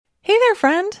Hey there,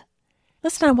 friend.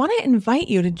 Listen, I want to invite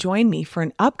you to join me for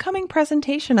an upcoming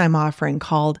presentation I'm offering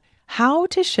called How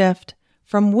to Shift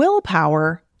from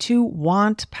Willpower to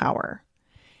Want Power.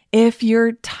 If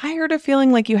you're tired of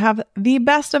feeling like you have the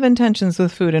best of intentions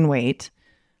with food and weight,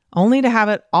 only to have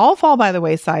it all fall by the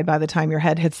wayside by the time your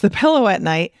head hits the pillow at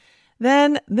night,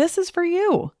 then this is for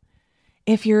you.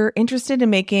 If you're interested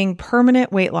in making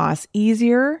permanent weight loss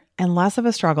easier and less of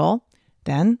a struggle,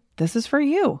 then this is for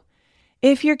you.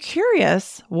 If you're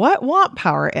curious what want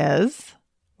power is,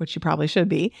 which you probably should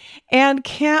be, and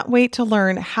can't wait to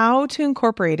learn how to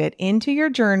incorporate it into your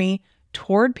journey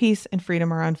toward peace and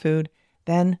freedom around food,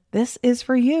 then this is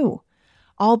for you.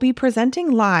 I'll be presenting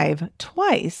live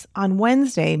twice on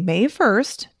Wednesday, May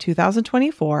 1st,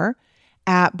 2024,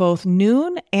 at both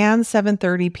noon and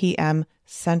 7:30 p.m.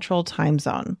 Central Time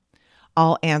Zone.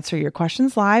 I'll answer your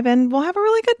questions live and we'll have a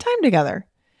really good time together.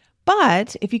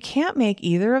 But if you can't make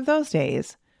either of those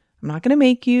days, I'm not going to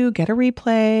make you get a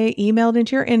replay emailed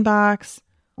into your inbox,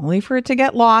 only for it to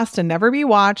get lost and never be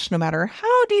watched, no matter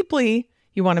how deeply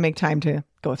you want to make time to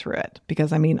go through it.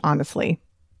 Because, honestly,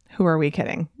 who are we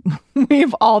kidding?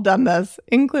 We've all done this,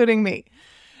 including me.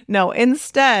 No,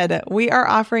 instead, we are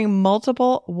offering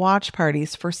multiple watch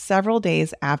parties for several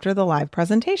days after the live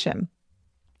presentation.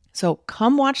 So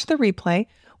come watch the replay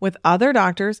with other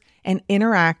doctors and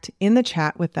interact in the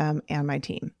chat with them and my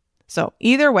team. So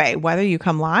either way, whether you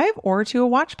come live or to a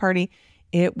watch party,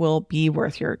 it will be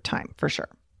worth your time for sure.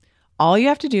 All you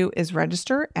have to do is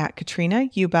register at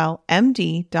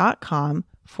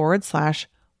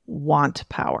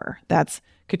katrinaubelmd.com/wantpower. That's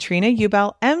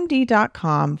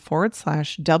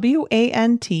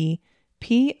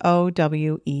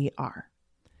katrinaubelmd.com/WANTPOWER.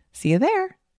 See you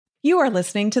there. You are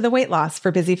listening to the Weight Loss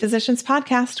for Busy Physicians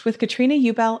podcast with Katrina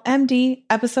Ubel, MD,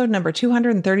 episode number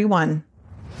 231.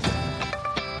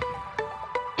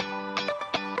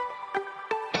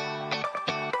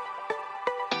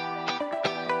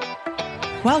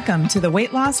 Welcome to the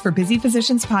Weight Loss for Busy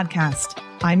Physicians podcast.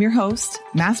 I'm your host,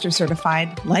 Master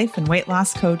Certified Life and Weight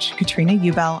Loss Coach, Katrina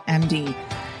Ubel, MD.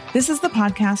 This is the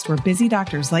podcast where busy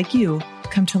doctors like you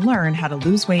come to learn how to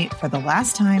lose weight for the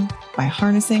last time by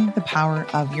harnessing the power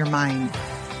of your mind.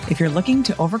 If you're looking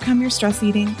to overcome your stress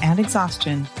eating and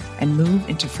exhaustion and move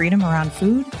into freedom around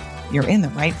food, you're in the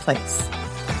right place.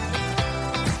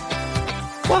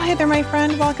 Well, hey there, my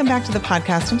friend. Welcome back to the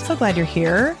podcast. I'm so glad you're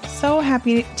here. So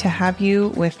happy to have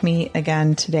you with me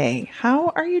again today.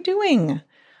 How are you doing?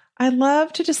 I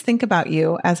love to just think about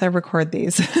you as I record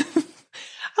these.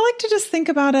 I like to just think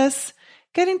about us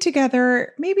getting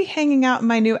together, maybe hanging out in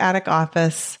my new attic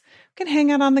office. We can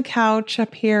hang out on the couch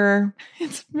up here.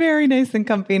 It's very nice and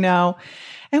comfy now.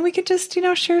 And we could just,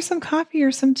 share some coffee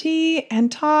or some tea and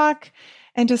talk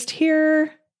and just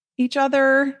hear each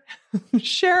other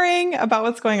sharing about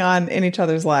what's going on in each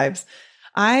other's lives.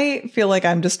 I feel like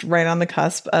I'm just right on the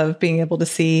cusp of being able to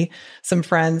see some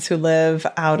friends who live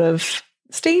out of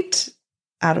state,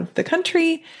 out of the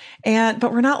country,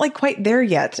 but we're not like quite there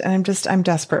yet. And I'm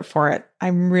desperate for it.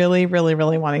 I'm really, really,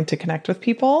 really wanting to connect with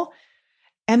people.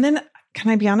 And then, can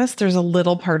I be honest? There's a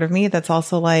little part of me that's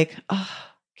also like, oh,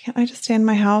 can't I just stay in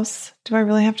my house? Do I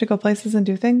really have to go places and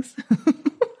do things?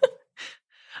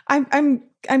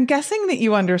 I'm guessing that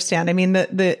you understand.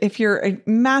 If you're a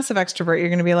massive extrovert, you're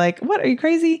going to be like, what, are you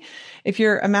crazy? If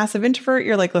you're a massive introvert,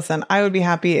 you're like, listen, I would be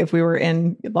happy if we were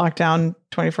in lockdown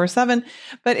 24/7.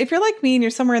 But if you're like me and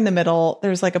you're somewhere in the middle,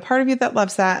 there's like a part of you that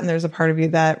loves that. And there's a part of you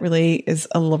that really is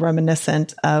a little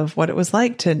reminiscent of what it was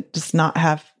like to just not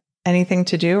have anything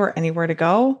to do or anywhere to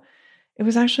go. It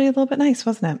was actually a little bit nice,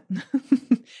 wasn't it?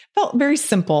 Felt very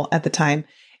simple at the time.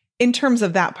 In terms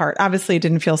of that part, obviously it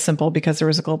didn't feel simple because there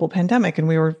was a global pandemic and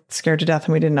we were scared to death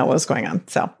and we didn't know what was going on.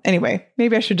 So anyway,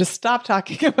 maybe I should just stop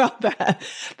talking about that.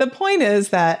 The point is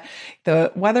that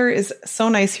the weather is so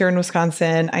nice here in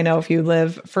Wisconsin. I know if you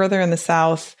live further in the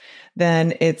south,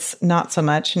 then it's not so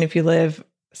much. And if you live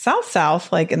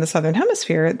south, like in the Southern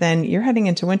Hemisphere, then you're heading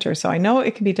into winter. So I know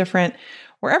it can be different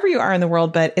wherever you are in the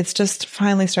world, but it's just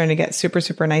finally starting to get super,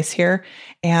 super nice here.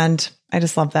 And I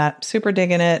just love that. Super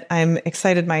digging it. I'm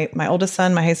excited. My oldest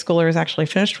son, my high schooler, is actually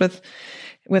finished with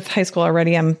high school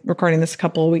already. I'm recording this a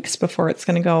couple of weeks before it's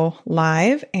going to go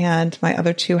live. And my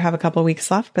other two have a couple of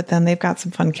weeks left, but then they've got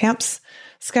some fun camps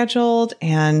scheduled.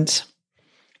 And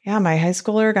yeah, my high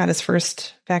schooler got his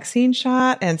first vaccine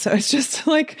shot. And so it's just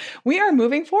like, we are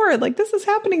moving forward. Like, this is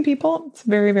happening, people. It's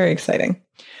very, very exciting.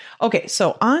 Okay.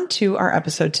 So on to our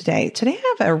episode today. Today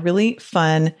I have a really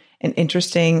fun and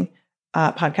interesting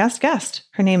podcast guest.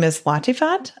 Her name is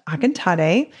Latifat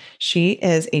Akhundzadeh. She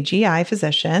is a GI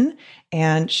physician,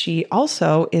 and she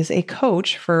also is a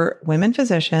coach for women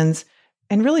physicians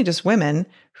and really just women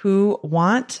who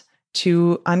want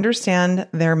to understand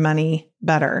their money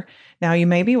better. Now, you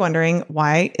may be wondering,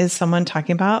 why is someone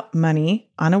talking about money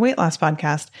on a weight loss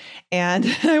podcast? And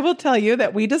I will tell you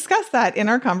that we discussed that in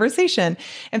our conversation.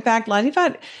 In fact,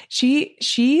 Latifat,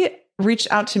 she reached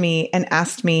out to me and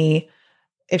asked me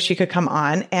if she could come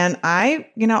on. And I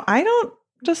don't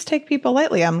just take people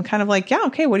lightly. I'm kind of like, yeah,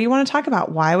 okay, what do you want to talk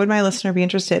about? Why would my listener be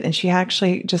interested? And she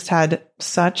actually just had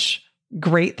such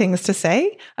great things to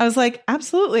say. I was like,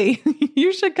 absolutely,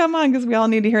 you should come on because we all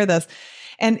need to hear this.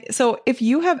 And so if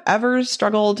you have ever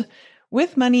struggled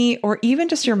with money or even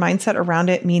just your mindset around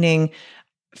it, meaning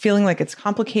feeling like it's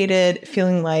complicated,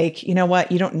 feeling like, you know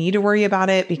what, you don't need to worry about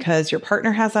it because your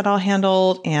partner has that all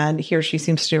handled and he or she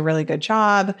seems to do a really good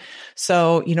job,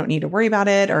 so you don't need to worry about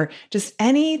it, or just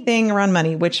anything around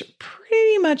money, which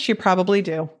pretty much you probably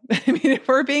do. I mean, if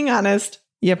we're being honest,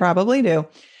 you probably do.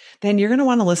 Then you're going to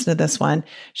want to listen to this one.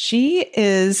 She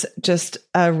is just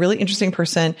a really interesting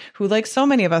person who, like so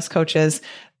many of us coaches,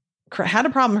 had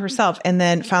a problem herself and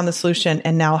then found the solution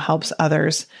and now helps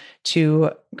others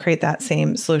to create that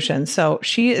same solution. So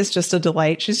she is just a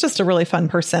delight. She's just a really fun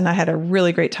person. I had a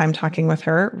really great time talking with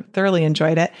her, thoroughly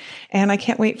enjoyed it. And I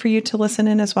can't wait for you to listen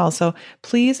in as well. So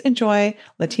please enjoy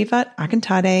Latifat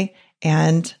Akintadeh,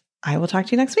 and I will talk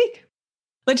to you next week.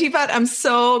 Latifat, I'm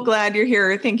so glad you're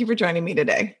here. Thank you for joining me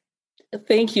today.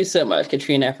 Thank you so much,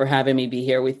 Katrina, for having me be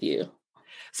here with you.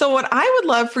 So what I would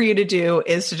love for you to do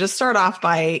is to just start off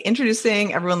by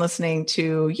introducing everyone listening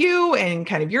to you and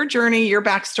kind of your journey, your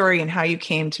backstory, and how you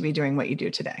came to be doing what you do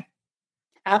today.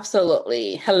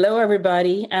 Absolutely. Hello,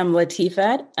 everybody. I'm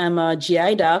Latifat. I'm a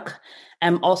GI doc.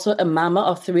 I'm also a mama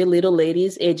of 3 little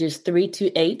ladies, ages 3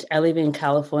 to 8. I live in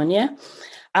California.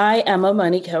 I am a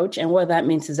money coach. And what that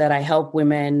means is that I help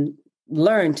women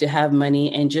learn to have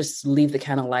money and just live the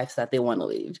kind of life that they want to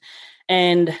live.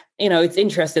 And, it's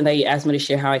interesting that you asked me to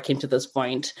share how I came to this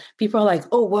point. People are like,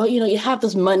 oh, well, you have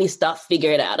this money stuff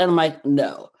figured out. And I'm like,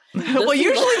 no. Well,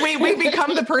 usually we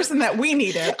become the person that we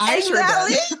needed.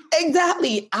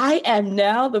 Exactly. I am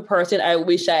now the person I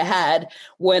wish I had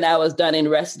when I was done in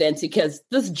residency, because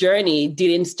this journey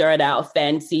didn't start out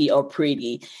fancy or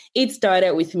pretty. It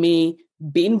started with me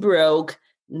being broke,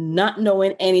 not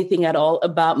knowing anything at all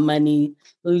about money,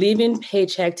 living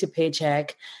paycheck to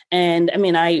paycheck. And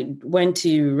I went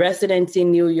to residency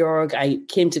in New York. I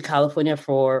came to California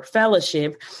for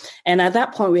fellowship. And at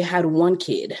that point, we had 1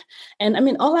 kid.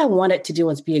 And all I wanted to do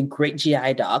was be a great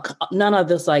GI doc. None of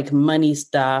this money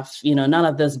stuff, none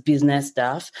of this business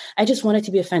stuff. I just wanted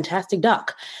to be a fantastic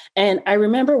doc. And I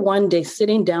remember one day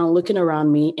sitting down, looking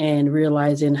around me and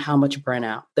realizing how much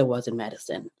burnout there was in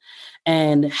medicine.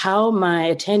 And how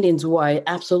my attendings, who I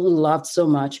absolutely loved so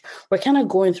much, were kind of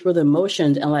going through the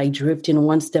motions and drifting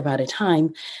one step at a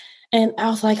time. And I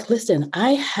was like, listen,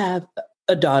 I have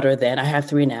a daughter then. I have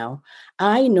 3 now.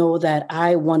 I know that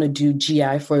I want to do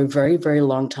GI for a very, very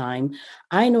long time.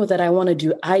 I know that I want to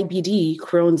do IBD,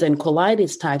 Crohn's and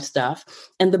colitis type stuff.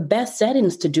 And the best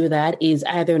settings to do that is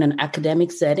either in an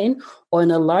academic setting or in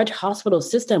a large hospital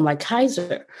system like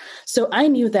Kaiser. So I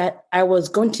knew that I was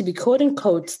going to be quote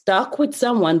unquote stuck with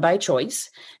someone by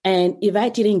choice. And if I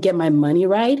didn't get my money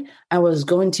right, I was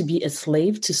going to be a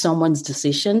slave to someone's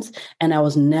decisions. And I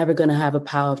was never going to have a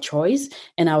power of choice.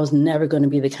 And I was never going to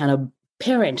be the kind of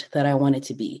parent that I wanted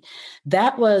to be.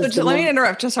 That was. So let me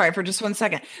interrupt. Just sorry for just 1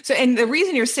 second. So, and the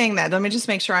reason you're saying that, let me just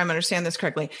make sure I'm understanding this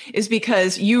correctly, is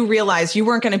because you realized you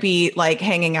weren't going to be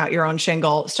hanging out your own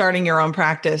shingle, starting your own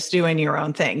practice, doing your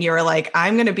own thing. You were like,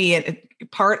 I'm going to be a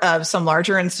part of some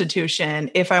larger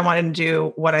institution if I wanted to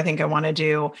do what I think I want to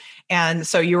do. And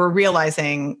so you were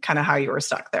realizing kind of how you were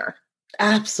stuck there.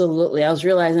 Absolutely. I was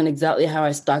realizing exactly how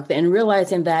I stuck there and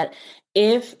realizing that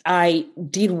if I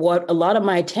did what a lot of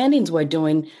my attendings were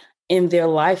doing in their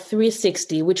Life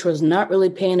 360, which was not really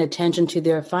paying attention to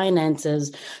their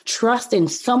finances, trusting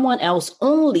someone else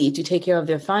only to take care of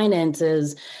their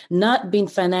finances, not being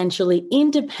financially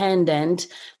independent,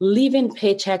 living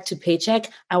paycheck to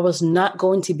paycheck, I was not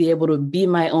going to be able to be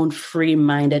my own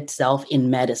free-minded self in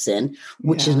medicine,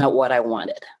 which is not what I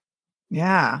wanted.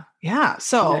 Yeah. Yeah.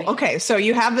 So, right. Okay. So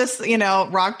you have this,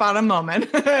 rock bottom moment,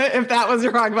 if that was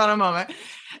your rock bottom moment.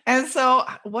 And so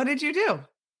what did you do?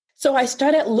 So I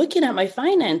started looking at my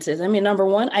finances. Number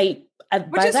one,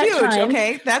 which is huge.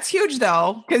 Okay. That's huge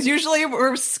though, because usually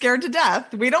we're scared to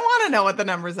death. We don't want to know what the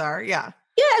numbers are. Yeah.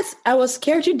 Yes, I was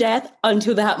scared to death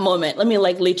until that moment.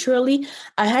 Literally,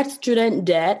 I had student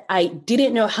debt. I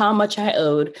didn't know how much I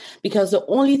owed because the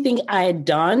only thing I had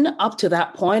done up to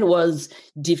that point was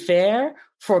defer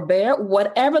forbear,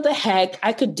 whatever the heck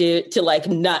I could do to like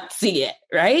not see it,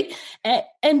 right?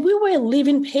 And we were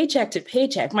living paycheck to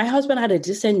paycheck. My husband had a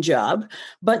decent job,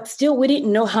 but still we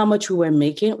didn't know how much we were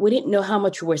making. We didn't know how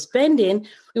much we were spending.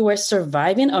 We were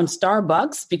surviving on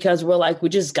Starbucks because we're like, we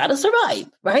just got to survive,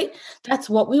 right? That's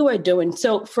what we were doing.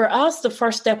 So for us, the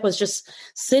first step was just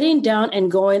sitting down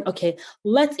and going, okay,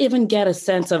 let's even get a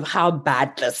sense of how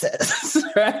bad this is,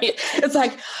 right? It's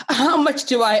like, how much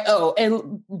do I owe?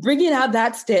 And bringing out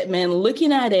that statement,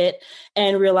 looking at it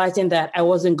and realizing that I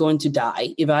wasn't going to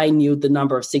die if I knew the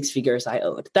number of six figures I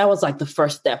owed. That was like the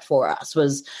first step for us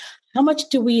was, how much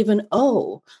do we even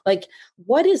owe? Like,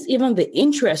 what is even the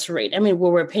interest rate? I mean, we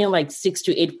were paying like 6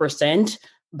 to 8%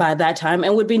 by that time.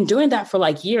 And we'd been doing that for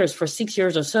like years, for 6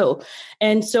 years or so.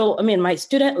 And so, I mean, my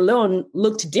student loan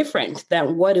looked different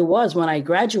than what it was when I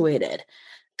graduated.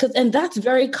 And that's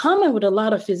very common with a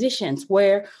lot of physicians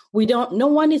where no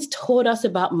one has told us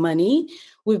about money.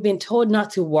 We've been told not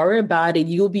to worry about it.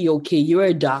 You'll be okay. You're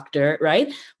a doctor,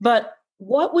 right? But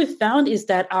what we found is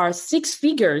that our six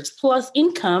figures plus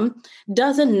income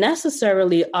doesn't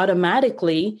necessarily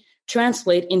automatically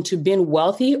translate into being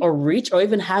wealthy or rich or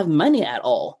even have money at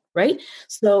all, right?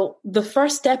 So the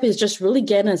first step is just really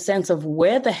getting a sense of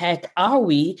where the heck are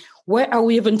we? Where are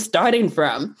we even starting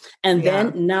from? And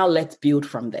then now let's build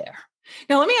from there.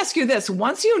 Now, let me ask you this.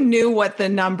 Once you knew what the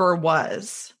number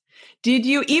was, did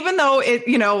you, even though it,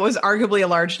 was arguably a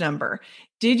large number,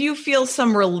 did you feel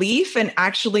some relief in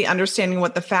actually understanding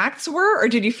what the facts were, or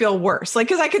did you feel worse? Like,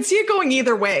 because I could see it going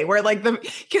either way, where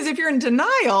because if you're in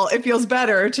denial, it feels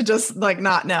better to just like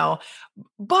not know.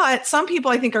 But some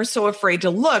people, I think, are so afraid to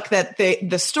look that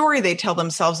the story they tell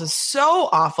themselves is so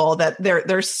awful that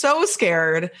they're so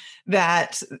scared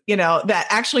that, that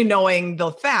actually knowing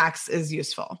the facts is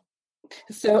useful.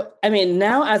 So, I mean,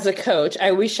 now as a coach,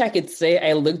 I wish I could say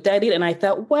I looked at it and I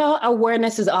thought, well,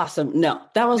 awareness is awesome. No,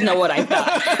 that was not what I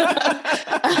thought.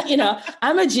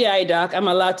 I'm a GI doc. I'm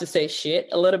allowed to say shit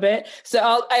a little bit. So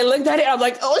I looked at it. I'm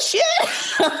like, oh, shit.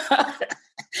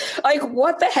 Like,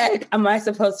 what the heck am I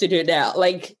supposed to do now?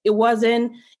 Like, it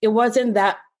wasn't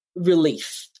that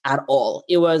relief at all.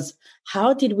 It was,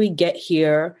 how did we get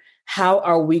here? How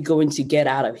are we going to get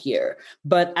out of here?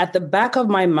 But at the back of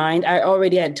my mind, I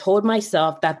already had told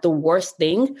myself that the worst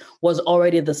thing was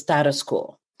already the status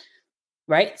quo.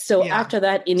 Right. So after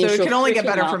that initial, so it can only get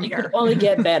better from here. It can only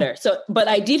get better. But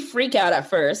I did freak out at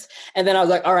first. And then I was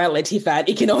like, all right, Latifat,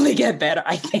 it can only get better,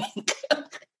 I think.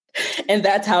 And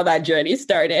that's how that journey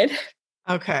started.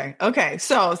 Okay.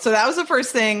 So that was the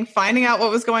first thing, finding out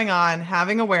what was going on,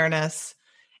 having awareness.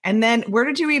 And then where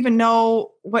did you even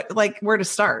know where to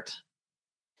start?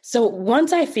 So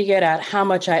once I figured out how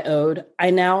much I owed,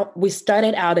 we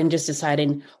started out and just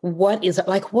deciding what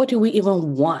do we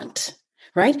even want?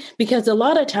 Right? Because a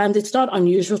lot of times it's not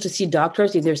unusual to see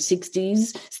doctors in their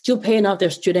 60s still paying off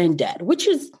their student debt, which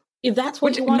is, if that's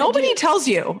what you want to do. Nobody tells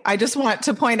you. I just want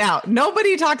to point out,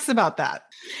 nobody talks about that.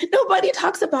 Nobody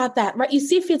talks about that, right? You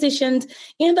see physicians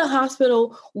in the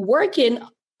hospital working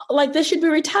like they should be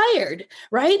retired,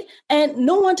 right? And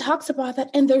no one talks about that.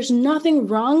 And there's nothing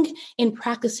wrong in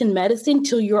practicing medicine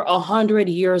till you're 100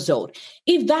 years old,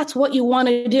 if that's what you want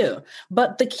to do.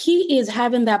 But the key is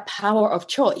having that power of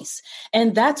choice.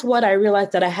 And that's what I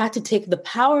realized, that I had to take the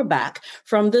power back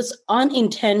from this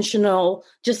unintentional,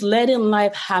 just letting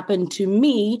life happen to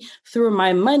me through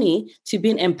my money, to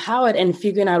being empowered and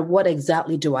figuring out what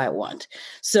exactly do I want.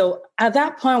 So at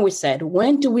that point, we said,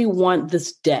 when do we want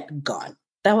this debt gone?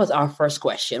 That was our first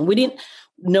question. We didn't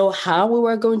know how we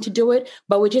were going to do it,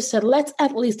 but we just said, let's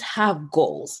at least have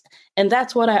goals. And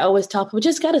that's what I always tell people,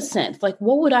 just get a sense, like,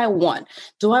 what would I want?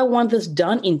 Do I want this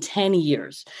done in 10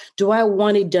 years? Do I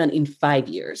want it done in 5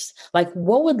 years? Like,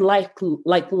 what would life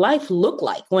look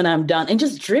like when I'm done? And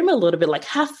just dream a little bit, like,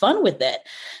 have fun with it.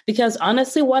 Because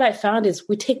honestly, what I found is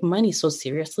we take money so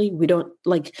seriously. We don't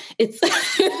it's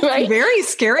right? Very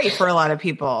scary for a lot of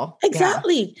people.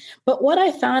 Exactly. Yeah. But what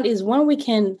I found is when we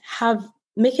can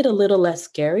make it a little less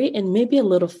scary and maybe a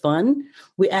little fun,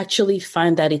 we actually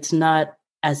find that it's not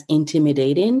as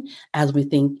intimidating as we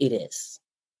think it is,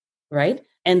 right?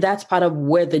 And that's part of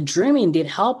where the dreaming did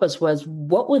help us, was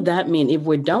what would that mean if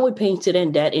we're done with paying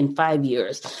student debt in 5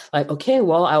 years? Like, okay,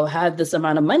 well, I'll have this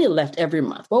amount of money left every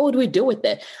month. What would we do with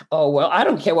it? Oh, well, I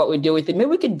don't care what we do with it.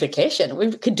 Maybe we could vacation.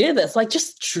 We could do this. Like,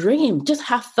 just dream, just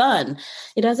have fun.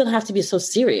 It doesn't have to be so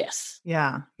serious.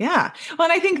 Yeah. Yeah. Well,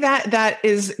 and I think that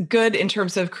is good in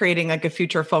terms of creating like a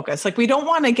future focus. Like we don't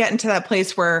want to get into that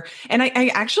place where, and I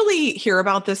actually hear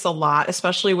about this a lot,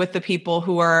 especially with the people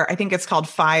who are, I think it's called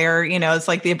FIRE, it's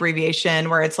like the abbreviation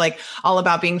where it's like all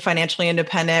about being financially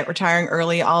independent, retiring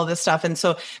early, all of this stuff. And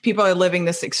so people are living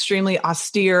this extremely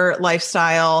austere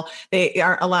lifestyle. They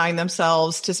aren't allowing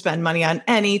themselves to spend money on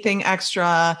anything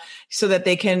extra so that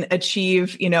they can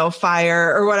achieve,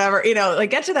 FIRE or whatever,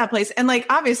 like get to that place. And like,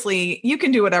 obviously you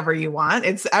can do whatever you want.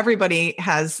 It's everybody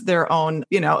has their own,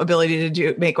 ability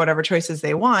to make whatever choices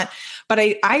they want. But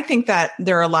I think that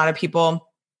there are a lot of people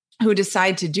who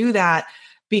decide to do that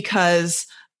because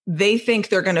they think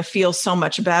they're going to feel so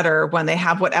much better when they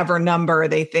have whatever number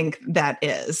they think that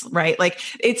is, right? Like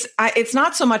it's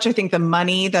not so much, I think, the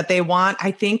money that they want.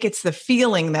 I think it's the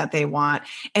feeling that they want.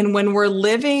 And when we're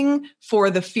living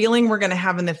for the feeling we're going to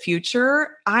have in the future,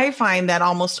 I find that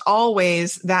almost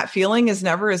always that feeling is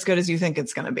never as good as you think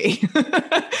it's going to be.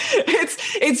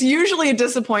 It's usually a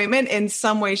disappointment in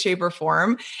some way, shape, or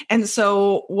form. And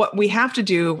so what we have to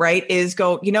do, right, is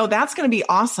go, that's going to be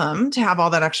awesome to have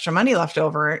all that extra money left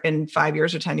over in 5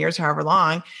 years or 10 years, however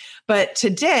long. But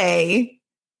today,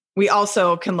 we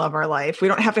also can love our life. We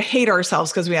don't have to hate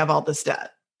ourselves because we have all this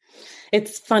debt.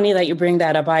 It's funny that you bring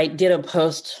that up. I did a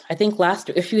post, I think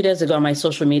a few days ago on my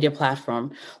social media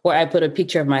platform where I put a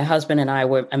picture of my husband and I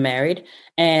were married.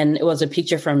 And it was a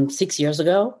picture from 6 years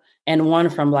ago and one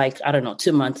from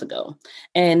 2 months ago.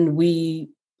 And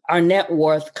our net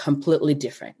worth completely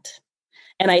different.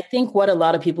 And I think what a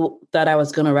lot of people thought I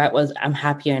was going to write was, I'm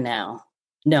happier now.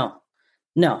 No.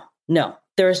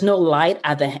 There is no light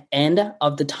at the end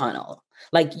of the tunnel.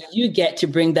 Like you get to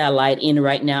bring that light in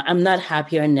right now. I'm not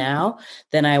happier now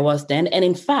than I was then. And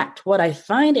in fact, what I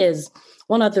find is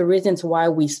one of the reasons why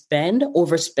we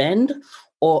overspend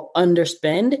or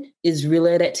underspend is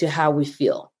related to how we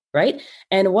feel, right?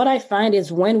 And what I find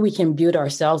is when we can build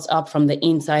ourselves up from the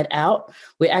inside out,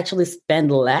 we actually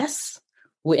spend less,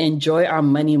 we enjoy our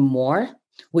money more,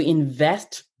 we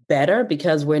invest better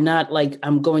because we're not like,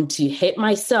 I'm going to hate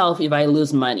myself if I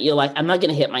lose money. You're like, I'm not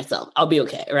going to hate myself. I'll be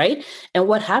okay, right? And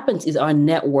what happens is our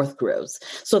net worth grows.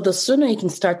 So the sooner you can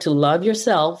start to love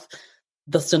yourself,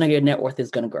 the sooner your net worth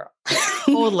is going to grow.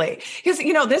 Totally. Because,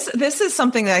 this is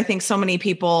something that I think so many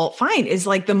people find is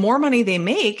like the more money they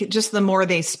make, just the more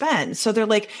they spend. So they're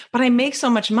like, but I make so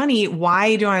much money.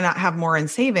 Why do I not have more in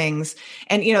savings?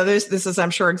 And, this is, I'm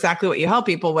sure, exactly what you help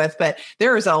people with, but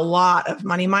there is a lot of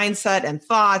money mindset and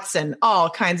thoughts and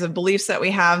all kinds of beliefs that we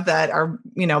have that are,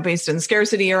 based in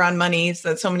scarcity around money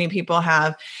that so many people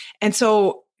have. And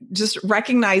so just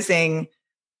recognizing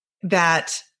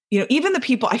that, even the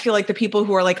people, I feel like the people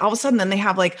who are like, all of a sudden, then they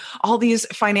have like all these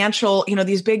financial,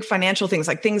 these big financial things,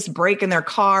 like things break in their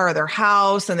car or their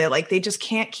house and they just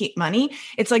can't keep money.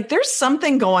 It's like, there's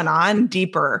something going on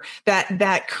deeper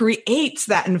that creates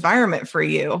that environment for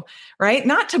you, right?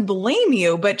 Not to blame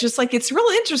you, but just like, it's real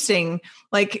interesting.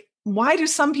 Like, why do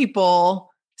some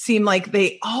people seem like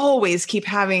they always keep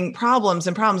having problems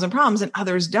and problems and problems and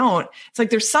others don't? It's like,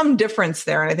 there's some difference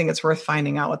there. And I think it's worth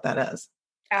finding out what that is.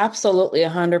 Absolutely,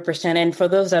 100%. And for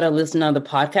those that are listening on the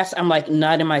podcast, I'm like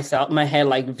nodding my head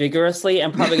like vigorously.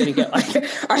 I'm probably going to get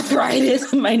like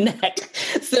arthritis in my neck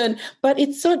soon. But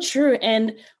it's so true.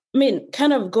 And I mean,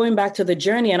 kind of going back to the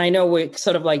journey, and I know we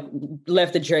sort of like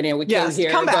left the journey and we came here.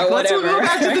 Come back. Let's go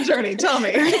back to the journey. Tell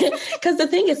me. Because the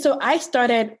thing is,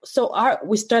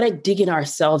 we started digging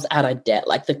ourselves out of debt,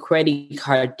 like the credit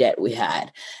card debt we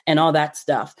had and all that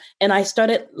stuff. And I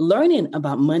started learning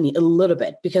about money a little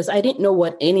bit because I didn't know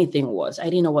what anything was. I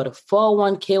didn't know what a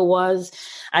 401k was.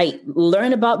 I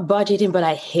learned about budgeting, but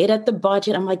I hated the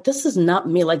budget. I'm like, this is not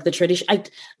me, like the tradition.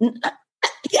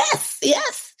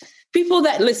 Yes. People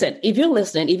that listen, if you're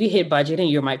listening, if you hate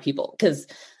budgeting, you're my people. Because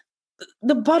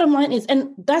the bottom line is,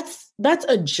 and that's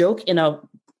a joke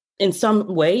in some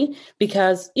way,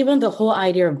 because even the whole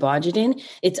idea of budgeting,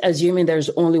 it's assuming there's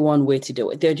only one way to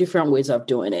do it. There are different ways of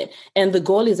doing it. And the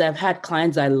goal is I've had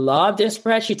clients, I love their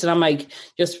spreadsheets. And I'm like,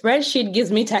 your spreadsheet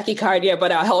gives me tachycardia,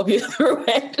 but I'll help you through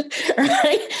it.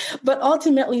 Right. But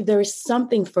ultimately, there is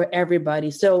something for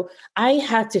everybody. So I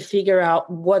had to figure out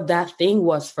what that thing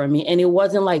was for me. And it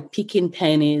wasn't like picking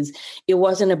pennies. It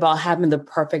wasn't about having the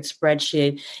perfect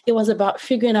spreadsheet. It was about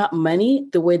figuring out money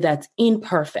the way that's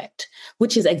imperfect,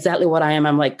 which is exactly what I am.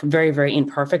 I'm like very, very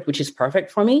imperfect, which is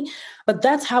perfect for me. But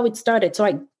that's how it started.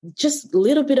 So just a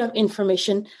little bit of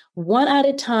information, one at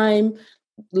a time,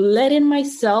 letting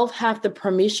myself have the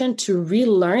permission to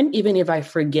relearn, even if I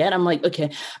forget. I'm like, okay,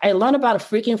 I learned about a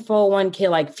freaking 401k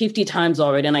like 50 times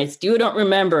already, and I still don't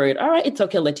remember it. All right, it's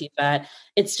okay, Latifah.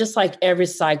 It's just like every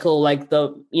cycle, like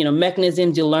the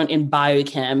mechanisms you learn in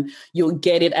biochem, you'll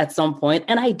get it at some point.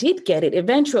 And I did get it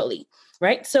eventually,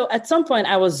 right? So at some point,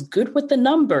 I was good with the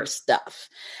number stuff.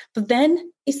 But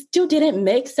then it still didn't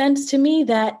make sense to me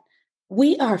that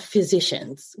we are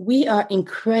physicians. We are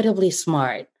incredibly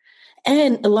smart.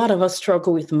 And a lot of us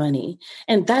struggle with money.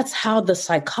 And that's how the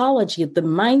psychology, the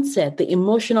mindset, the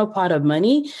emotional part of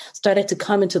money started to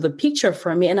come into the picture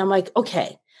for me. And I'm like,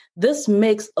 okay, this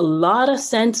makes a lot of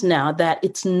sense now that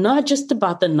it's not just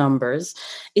about the numbers.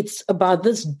 It's about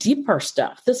this deeper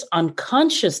stuff, this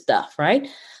unconscious stuff, right?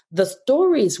 The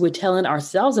stories we're telling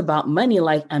ourselves about money,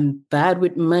 like I'm bad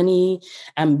with money,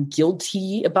 I'm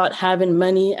guilty about having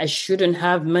money, I shouldn't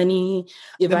have money.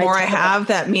 The more I have,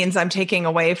 that means I'm taking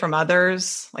away from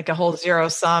others, like a whole zero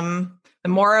sum. The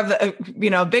more of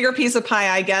the, bigger piece of pie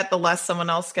I get, the less someone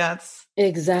else gets.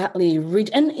 Exactly.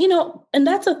 And, and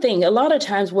that's the thing. A lot of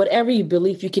times, whatever you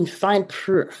believe, you can find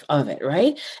proof of it,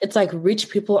 right? It's like rich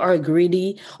people are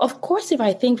greedy. Of course, if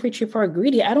I think rich people are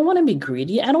greedy, I don't want to be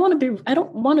greedy. I don't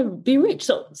want to be rich.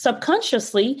 So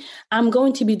subconsciously, I'm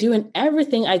going to be doing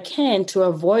everything I can to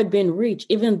avoid being rich,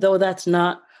 even though that's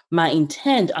not my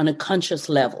intent on a conscious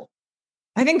level.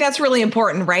 I think that's really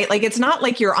important, right? Like, it's not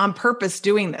like you're on purpose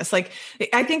doing this. Like,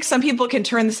 I think some people can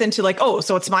turn this into like, oh,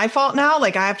 so it's my fault now.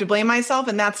 Like, I have to blame myself.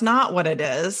 And that's not what it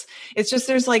is. It's just,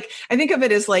 there's like, I think of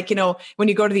it as like, when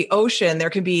you go to the ocean, there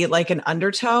can be like an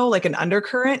undertow, like an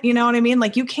undercurrent, you know what I mean?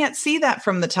 Like, you can't see that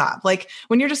from the top. Like,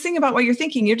 when you're just thinking about what you're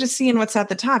thinking, you're just seeing what's at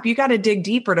the top. You got to dig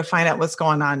deeper to find out what's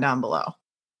going on down below.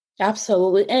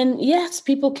 Absolutely. And yes,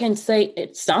 people can say,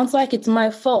 it sounds like it's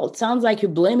my fault. Sounds like you're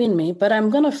blaming me, but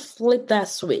I'm going to flip that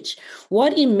switch.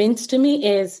 What it means to me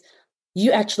is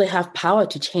you actually have power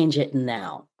to change it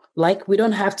now. Like, we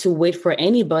don't have to wait for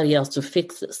anybody else to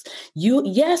fix this.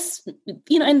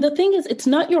 And the thing is, it's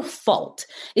not your fault.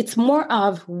 It's more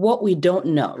of what we don't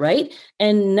know, right?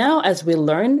 And now as we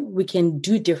learn, we can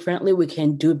do differently. We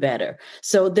can do better.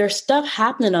 So there's stuff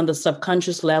happening on the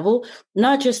subconscious level,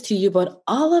 not just to you, but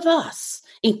all of us,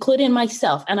 including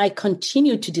myself. And I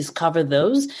continue to discover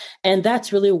those. And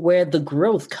that's really where the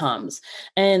growth comes.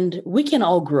 And we can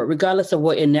all grow, regardless of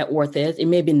what your net worth is. It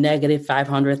may be negative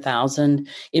 500,000.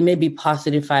 It may be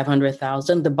positive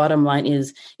 500,000. The bottom line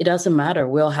is it doesn't matter.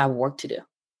 We'll have work to do.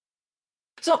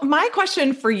 So my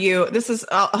question for you, this is,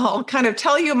 I'll kind of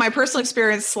tell you my personal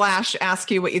experience /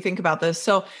 ask you what you think about this.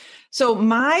 So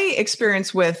my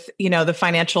experience with, the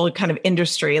financial kind of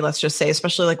industry, let's just say,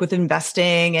 especially like with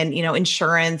investing and,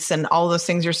 insurance and all those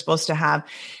things you're supposed to have,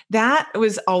 that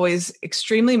was always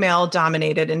extremely male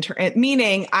dominated,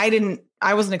 meaning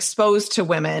I wasn't exposed to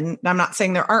women. I'm not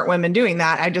saying there aren't women doing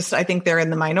that. I think they're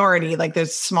in the minority. Like, there's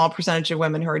a small percentage of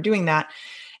women who are doing that.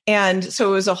 And so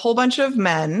it was a whole bunch of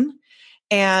men.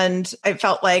 And I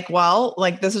felt like, well,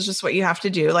 like, this is just what you have to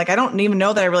do. Like, I don't even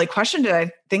know that I really questioned it. I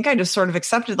think I just sort of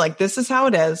accepted, like, this is how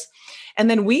it is. And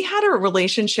then we had a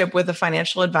relationship with a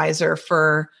financial advisor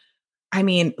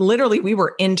literally we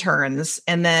were interns,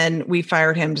 and then we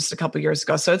fired him just a couple of years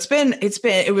ago. So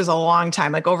it was a long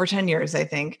time, like over 10 years, I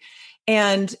think.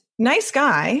 And nice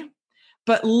guy,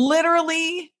 but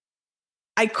literally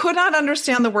I could not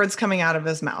understand the words coming out of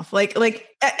his mouth. Like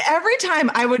every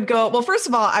time I would go, well, first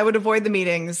of all, I would avoid the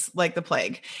meetings like the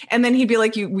plague. And then he'd be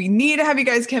like, we need to have you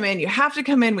guys come in. You have to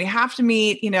come in. We have to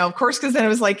meet, of course, because then it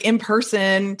was like in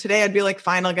person. Today I'd be like,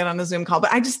 fine, I'll get on a Zoom call.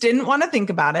 But I just didn't want to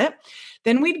think about it.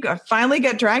 Then we'd finally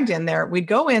get dragged in there. We'd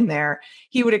go in there.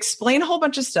 He would explain a whole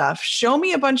bunch of stuff, show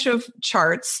me a bunch of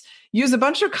charts, use a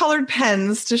bunch of colored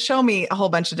pens to show me a whole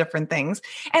bunch of different things.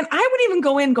 And I would even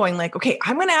go in going like, okay,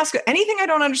 I'm going to ask anything I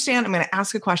don't understand. I'm going to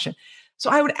ask a question. So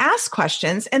I would ask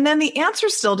questions, and then the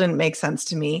answers still didn't make sense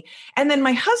to me. And then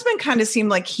my husband kind of seemed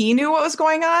like he knew what was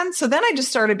going on. So then I just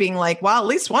started being like, well, at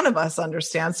least one of us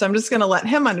understands. So I'm just going to let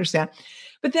him understand.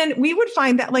 But then we would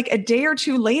find that like a day or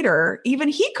two later, even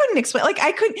he couldn't explain, like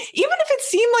I could, even if it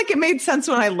seemed like it made sense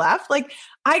when I left, like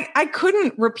I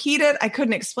couldn't repeat it. I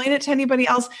couldn't explain it to anybody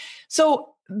else. So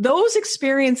those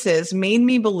experiences made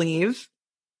me believe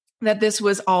that this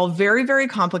was all very, very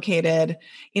complicated.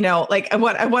 Like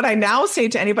what I now say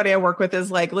to anybody I work with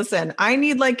is like, listen, I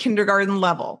need like kindergarten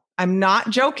level. I'm not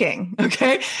joking.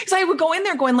 Okay. Because I would go in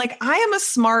there going like, I am a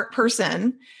smart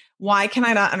person. Why can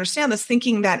I not understand this?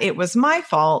 Thinking that it was my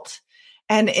fault.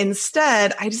 And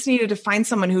instead, I just needed to find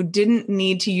someone who didn't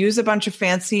need to use a bunch of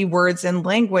fancy words and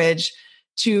language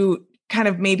to kind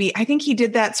of maybe, I think he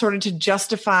did that sort of to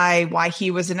justify why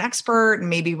he was an expert and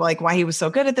maybe like why he was so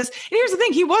good at this. And here's the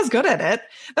thing, he was good at it.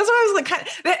 That's why I was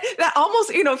like, that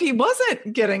almost, if he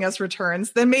wasn't getting us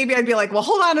returns, then maybe I'd be like, well,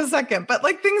 hold on a second. But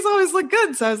like things always look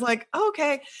good. So I was like,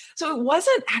 okay. So it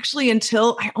wasn't actually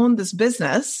until I owned this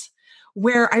business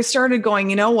where I started going,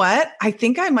 you know what? I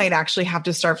think I might actually have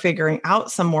to start figuring out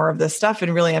some more of this stuff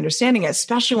and really understanding it,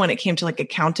 especially when it came to like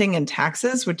accounting and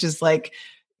taxes, which is like,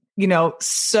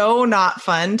 so not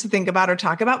fun to think about or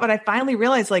talk about. But I finally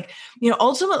realized like,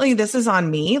 ultimately this is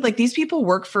on me. Like these people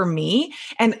work for me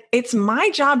and it's my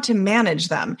job to manage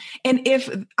them. And if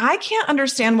I can't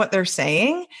understand what they're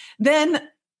saying, then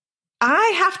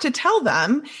I have to tell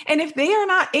them. And if they are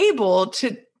not able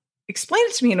to explain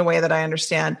it to me in a way that I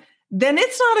understand, then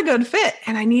it's not a good fit.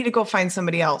 And I need to go find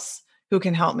somebody else who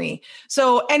can help me.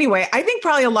 So anyway, I think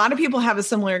probably a lot of people have a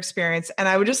similar experience. And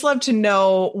I would just love to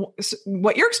know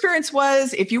what your experience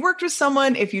was, if you worked with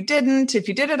someone, if you didn't, if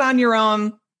you did it on your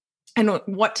own, and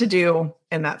what to do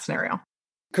in that scenario.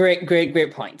 Great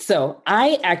point. So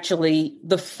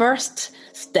the first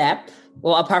step,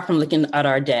 well, apart from looking at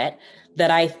our debt, that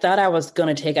I thought I was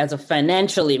going to take as a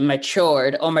financially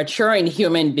matured or maturing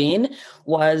human being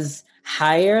was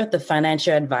hire the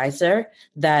financial advisor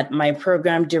that my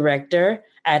program director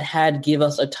had give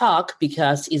us a talk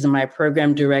because he's my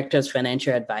program director's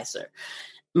financial advisor.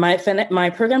 My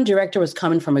program director was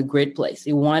coming from a great place.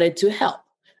 He wanted to help.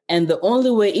 And the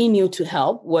only way he knew to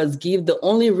help was give the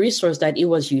only resource that he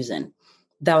was using.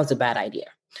 That was a bad idea.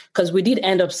 Because we did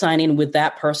end up signing with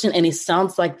that person. And it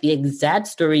sounds like the exact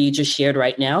story you just shared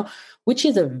right now, which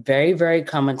is a very, very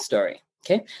common story.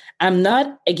 Okay. I'm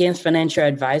not against financial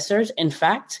advisors. In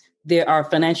fact, there are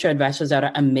financial advisors that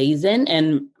are amazing.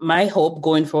 And my hope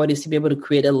going forward is to be able to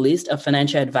create a list of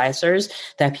financial advisors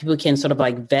that people can sort of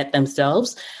like vet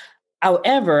themselves.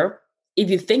 However, if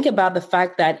you think about the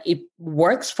fact that it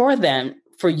works for them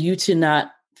for you to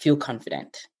not feel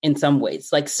confident in some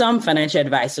ways, like some financial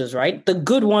advisors, right? The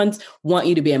good ones want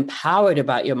you to be empowered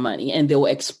about your money and they will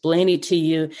explain it to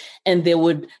you and they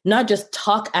would not just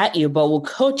talk at you, but will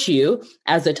coach you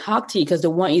as they talk to you because they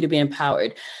want you to be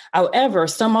empowered. However,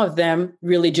 some of them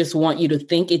really just want you to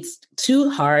think it's too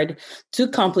hard, too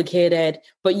complicated,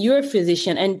 but you're a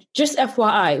physician. And just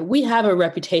FYI, we have a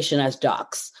reputation as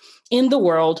docs in the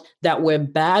world that we're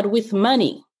bad with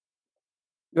money.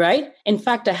 Right? In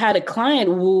fact, I had a client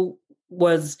who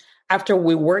was, after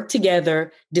we worked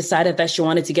together, decided that she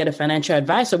wanted to get a financial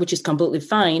advisor, which is completely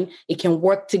fine. It can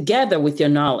work together with your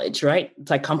knowledge, right?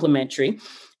 It's like complementary.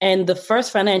 And the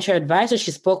first financial advisor she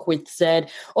spoke with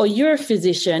said, oh, you're a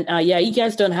physician. Yeah, you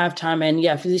guys don't have time. And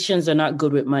yeah, physicians are not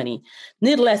good with money.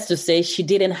 Needless to say, she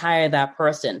didn't hire that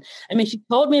person. I mean, she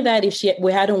told me that if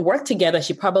we hadn't worked together,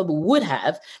 she probably would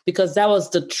have, because that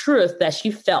was the truth that she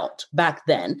felt back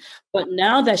then. But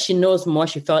now that she knows more,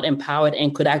 she felt empowered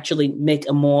and could actually make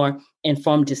a more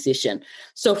informed decision.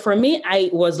 So for me, I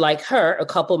was like her a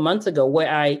couple months ago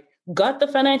where I got the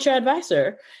financial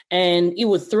advisor and he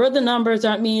would throw the numbers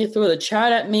at me, throw the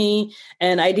chart at me.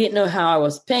 And I didn't know how I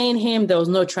was paying him. There was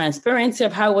no transparency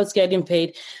of how I was getting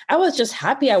paid. I was just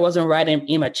happy I wasn't writing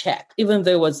him a check, even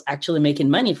though I was actually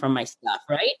making money from my stuff,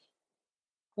 right?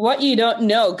 What you don't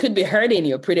know could be hurting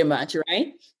you pretty much,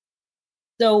 right?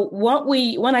 So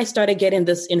when I started getting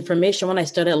this information, when I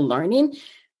started learning,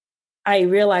 I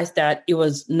realized that it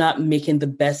was not making the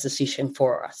best decision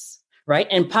for us. Right.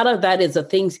 And part of that is the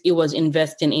things it was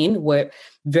investing in were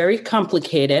very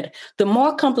complicated. The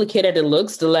more complicated it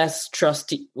looks, the less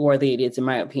trustworthy it is, in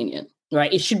my opinion.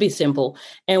 Right. It should be simple.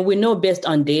 And we know based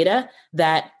on data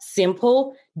that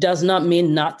simple does not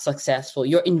mean not successful.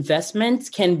 Your investments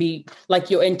can be like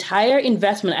your entire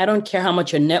investment. I don't care how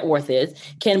much your net worth is,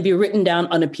 can be written down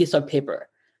on a piece of paper.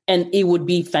 And it would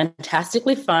be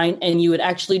fantastically fine. And you would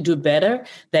actually do better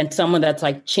than someone that's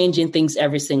like changing things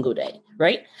every single day.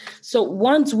 Right. So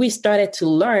once we started to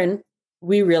learn,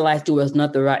 we realized it was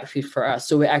not the right fit for us.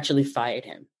 So we actually fired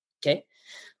him. Okay.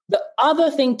 The other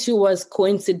thing too was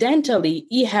coincidentally,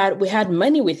 we had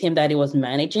money with him that he was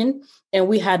managing, and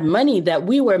we had money that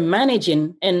we were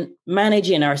managing, and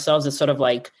managing ourselves is sort of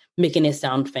like making it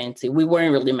sound fancy. We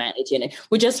weren't really managing it.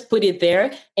 We just put it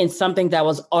there in something that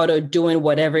was auto doing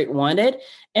whatever it wanted.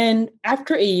 And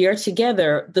after a year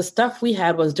together, the stuff we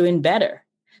had was doing better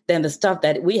than the stuff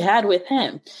that we had with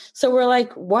him. So we're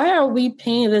like, why are we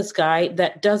paying this guy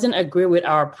that doesn't agree with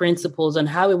our principles and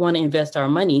how we want to invest our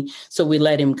money? So we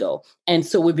let him go. And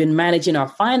so we've been managing our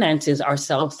finances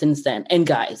ourselves since then. And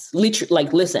guys, literally,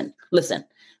 like, listen,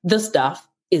 this stuff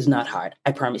is not hard.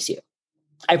 I promise you.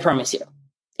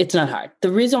 It's not hard.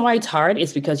 The reason why it's hard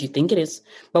is because you think it is.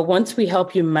 But once we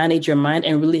help you manage your mind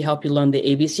and really help you learn the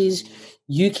ABCs,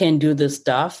 you can do this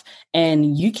stuff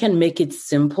and you can make it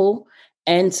simple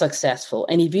and successful.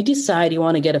 And if you decide you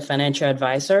want to get a financial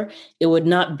advisor, it would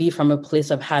not be from a place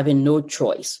of having no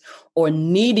choice or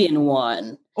needing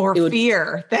one. Or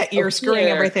fear that you're screwing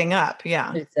everything up.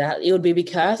 Yeah. Exactly. It would be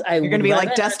because you're going to be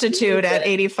like destitute at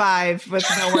 85 with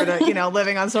nowhere to,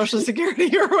 living on Social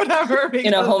Security or whatever.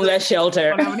 In a homeless shelter.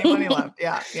 Don't have any money left.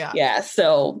 Yeah. Yeah. Yeah.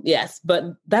 So yes, but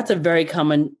that's a very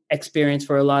common experience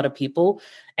for a lot of people.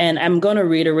 And I'm going to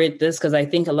reiterate this because I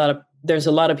think there's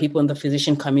a lot of people in the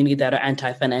physician community that are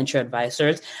anti-financial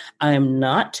advisors. I am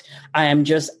not. I am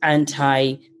just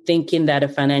thinking that a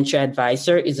financial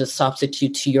advisor is a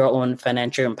substitute to your own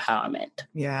financial empowerment.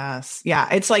 Yes. Yeah.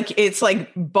 It's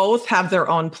like both have their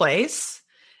own place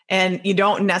and you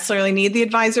don't necessarily need the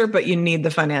advisor, but you need the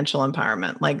financial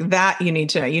empowerment like that. You need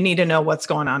to know what's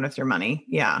going on with your money.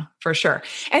 Yeah, for sure.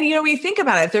 And, when you think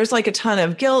about it, there's like a ton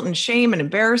of guilt and shame and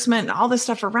embarrassment and all this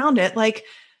stuff around it. Like,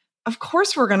 of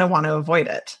course we're going to want to avoid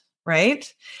it.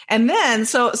 Right. And then,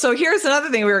 so here's another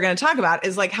thing we were going to talk about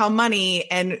is like how money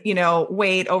and,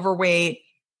 weight, overweight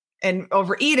and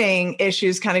overeating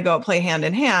issues kind of play hand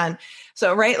in hand.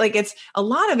 So, right. Like it's a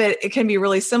lot of it can be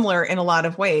really similar in a lot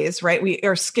of ways, right? We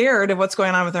are scared of what's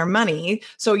going on with our money.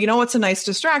 So, what's a nice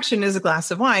distraction is a glass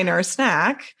of wine or a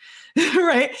snack.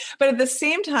 Right. But at the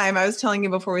same time, I was telling you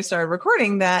before we started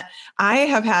recording that I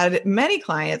have had many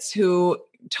clients who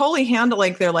totally handle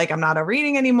they're like, I'm not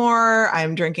overeating anymore.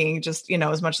 I'm drinking just,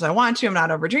 as much as I want to. I'm not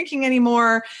over drinking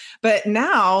anymore. But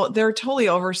now they're totally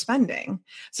overspending.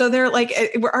 So they're like,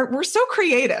 we're so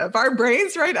creative, our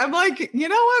brains, right? I'm like, you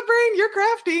know what, brain, you're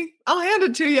crafty. I'll hand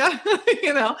it to you.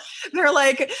 They're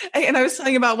like, and I was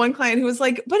telling you about one client who was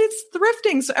like, but it's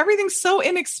thrifting. So everything's so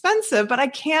inexpensive, but I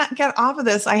can't get off of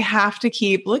this. I have to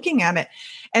keep looking at it.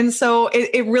 And so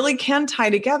it really can tie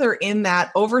together in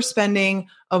that overspending,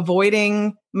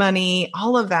 avoiding money,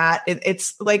 all of that.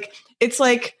 It's like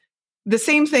the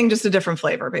same thing, just a different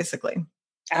flavor, basically.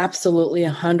 Absolutely.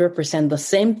 100%. The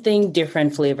same thing,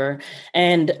 different flavor.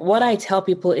 And what I tell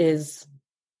people is,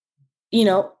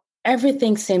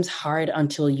 everything seems hard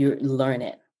until you learn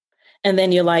it. And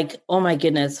then you're like, oh my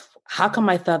goodness, how come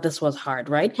I thought this was hard,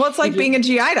 right? Well, it's like being a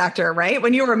GI doctor, right?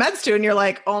 When you were a med student, you're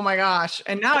like, oh my gosh.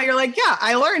 And now you're like, yeah,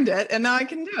 I learned it and now I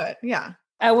can do it. Yeah.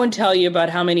 I won't tell you about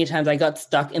how many times I got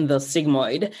stuck in the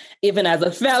sigmoid, even as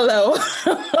a fellow,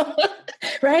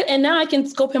 right? And now I can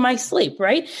scope in my sleep,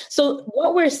 right? So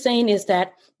what we're saying is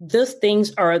that these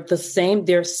things are the same.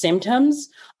 They're symptoms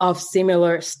of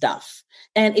similar stuff.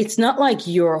 And it's not like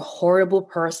you're a horrible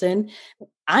person.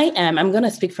 I'm going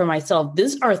to speak for myself.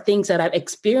 These are things that I've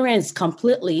experienced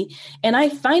completely. And I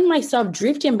find myself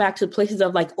drifting back to places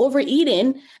of like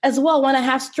overeating as well when I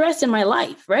have stress in my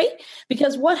life, right?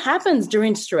 Because what happens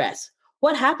during stress?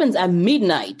 What happens at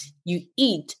midnight? You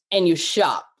eat and you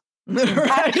shop.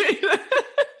 Right.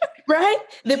 Right?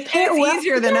 It's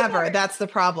easier than ever. That's the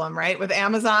problem, right? With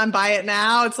Amazon, buy it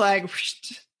now. It's like,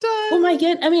 done. Oh my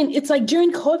God. I mean, it's like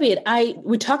during COVID,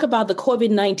 we talk about the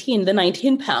COVID-19, the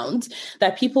 19 pounds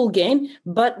that people gain.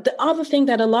 But the other thing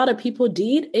that a lot of people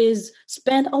did is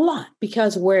spend a lot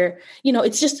because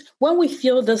it's just when we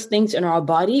feel those things in our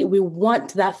body, we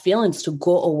want that feelings to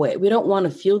go away. We don't want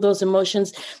to feel those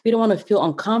emotions. We don't want to feel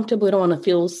uncomfortable. We don't want to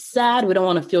feel sad. We don't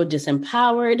want to feel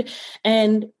disempowered.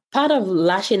 And part of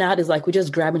lashing out is like we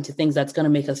just grab into things that's going to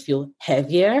make us feel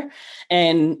heavier.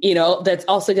 And, that's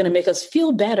also going to make us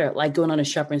feel better, like going on a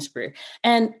shopping spree.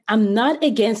 And I'm not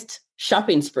against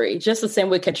shopping spree, just the same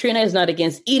way Katrina is not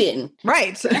against eating.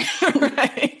 Right.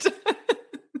 Right.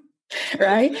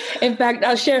 Right. In fact,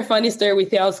 I'll share a funny story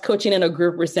with you. I was coaching in a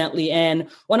group recently, and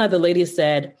one of the ladies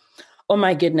said, oh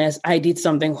my goodness, I did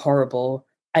something horrible.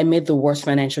 I made the worst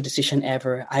financial decision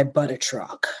ever. I bought a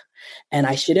truck. And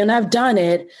I shouldn't have done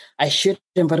it. I shouldn't,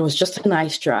 but it was just a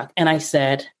nice truck. And I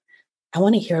said, I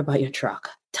want to hear about your truck.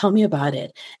 Tell me about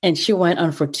it. And she went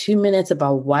on for 2 minutes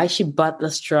about why she bought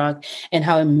this truck and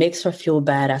how it makes her feel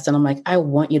badass. And I'm like, I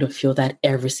want you to feel that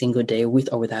every single day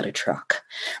with or without a truck,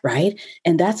 right?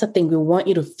 And that's the thing. We want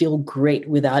you to feel great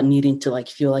without needing to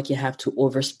feel like you have to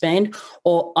overspend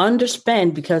or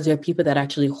underspend, because there are people that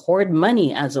actually hoard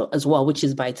money as well, which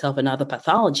is by itself another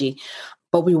pathology.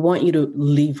 But we want you to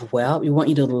live well. We want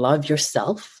you to love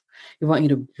yourself. We want you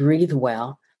to breathe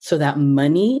well so that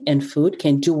money and food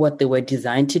can do what they were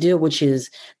designed to do, which is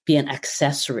be an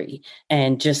accessory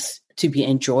and just to be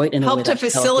enjoyed and help to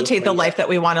facilitate the life that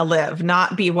we want to live,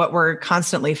 not be what we're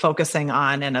constantly focusing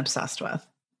on and obsessed with.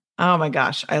 Oh my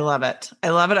gosh. I love it. I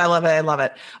love it. I love it. I love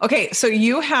it. Okay. So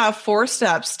you have 4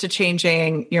 steps to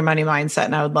changing your money mindset.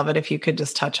 And I would love it if you could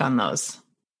just touch on those.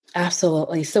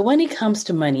 Absolutely. So when it comes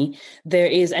to money, there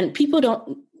is, and people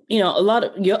don't, a lot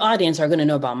of your audience are going to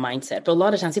know about mindset, but a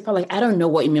lot of times people are like, I don't know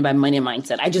what you mean by money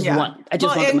mindset. I just want the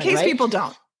money, in case people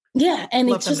don't. Yeah. And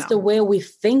it's just the way we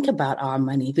think about our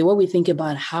money, the way we think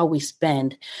about how we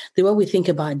spend, the way we think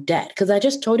about debt. Because I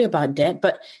just told you about debt,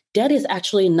 but debt is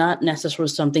actually not necessarily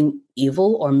something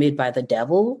evil or made by the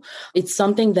devil. It's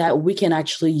something that we can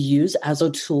actually use as a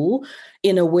tool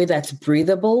in a way that's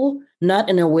breathable, not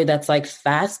in a way that's like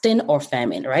fasting or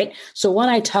famine, right? So when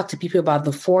I talk to people about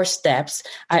the 4 steps,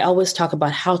 I always talk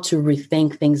about how to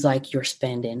rethink things like your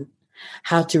spending,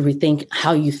 how to rethink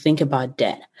how you think about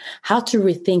debt, how to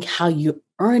rethink how you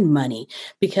earn money,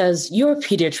 because you're a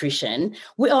pediatrician.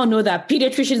 We all know that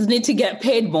pediatricians need to get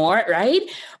paid more, right?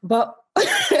 But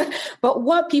but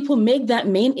what people make that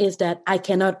mean is that I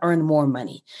cannot earn more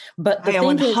money. But the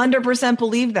I thing 100%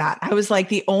 believe that. I was like,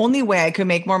 the only way I could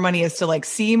make more money is to like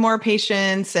see more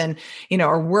patients and,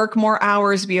 or work more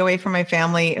hours, be away from my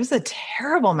family. It was a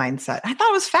terrible mindset. I thought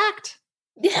it was fact.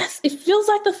 Yes, it feels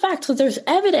like the fact. So there's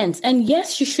evidence. And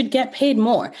yes, you should get paid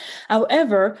more.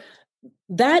 However,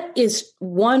 that is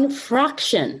one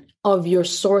fraction of your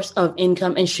source of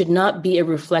income and should not be a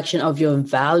reflection of your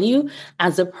value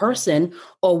as a person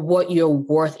or what you're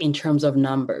worth in terms of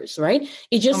numbers, right?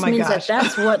 It just means that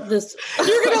that's what this...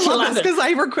 You're going to love this because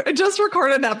I just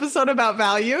recorded an episode about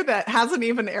value that hasn't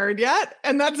even aired yet.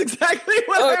 And that's exactly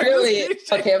what I really? was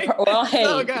teaching. Okay, well, hey,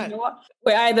 you know what?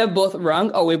 We're either both wrong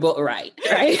or we're both right,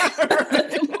 right?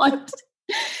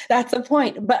 That's the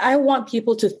point. But I want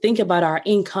people to think about our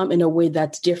income in a way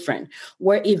that's different,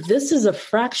 where if this is a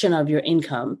fraction of your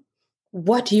income,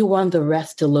 what do you want the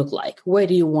rest to look like? Where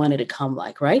do you want it to come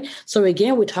like, right? So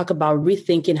again, we talk about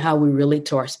rethinking how we relate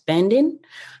to our spending,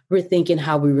 rethinking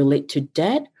how we relate to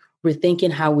debt,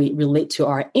 rethinking how we relate to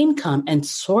our income and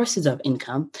sources of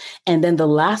income. And then the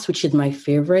last, which is my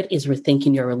favorite, is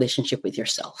rethinking your relationship with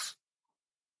yourself,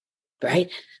 right?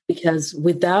 Because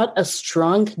without a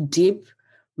strong, deep,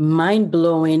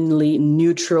 mind-blowingly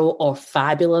neutral or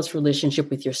fabulous relationship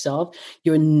with yourself,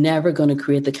 you're never going to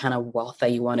create the kind of wealth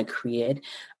that you want to create.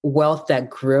 Wealth that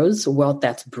grows, wealth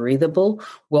that's breathable,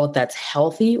 wealth that's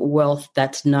healthy, wealth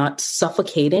that's not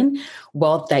suffocating,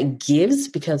 wealth that gives,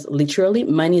 because literally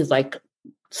money is like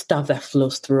stuff that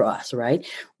flows through us, right?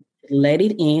 Let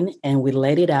it in and we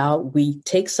let it out. We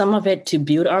take some of it to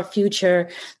build our future,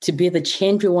 to be the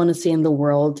change we want to see in the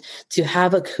world, to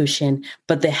have a cushion,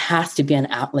 but there has to be an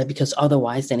outlet, because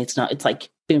otherwise then it's like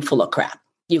being full of crap.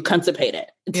 You constipate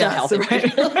it. It's not healthy.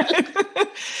 Right.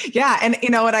 Yeah. And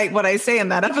what I say in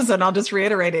that episode, and I'll just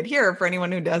reiterate it here for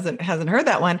anyone who hasn't heard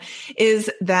that one, is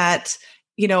that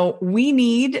we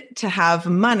need to have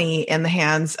money in the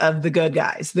hands of the good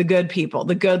guys, the good people,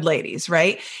 the good ladies,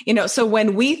 right? So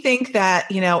when we think that,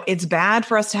 it's bad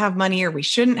for us to have money, or we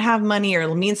shouldn't have money, or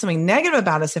it'll mean something negative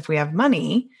about us if we have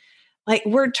money, like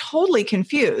we're totally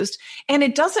confused. And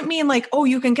it doesn't mean like, oh,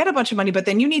 you can get a bunch of money, but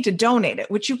then you need to donate it,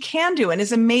 which you can do and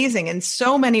is amazing. And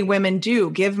so many women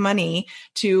do give money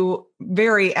to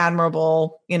very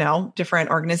admirable,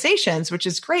 different organizations, which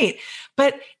is great.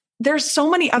 But there's so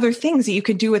many other things that you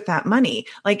could do with that money,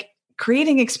 like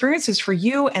creating experiences for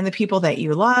you and the people that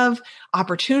you love,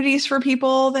 opportunities for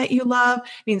people that you love. I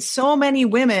mean, so many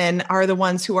women are the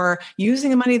ones who are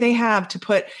using the money they have to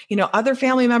put, other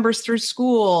family members through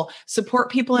school,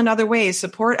 support people in other ways,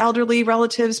 support elderly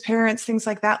relatives, parents, things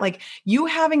like that. Like, you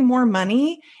having more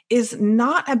money is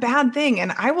not a bad thing.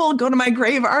 And I will go to my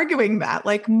grave arguing that,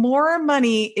 like, more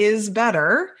money is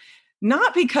better.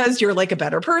 Not because you're like a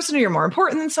better person or you're more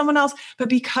important than someone else, but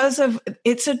because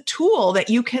it's a tool that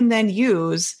you can then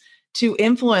use to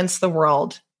influence the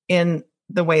world in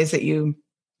the ways that you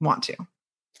want to.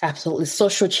 Absolutely.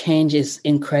 Social change is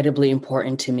incredibly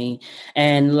important to me.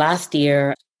 And last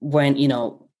year, when,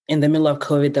 in the middle of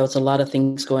COVID, there was a lot of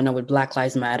things going on with Black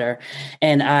Lives Matter.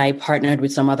 And I partnered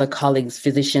with some other colleagues,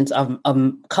 physicians,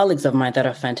 colleagues of mine that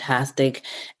are fantastic.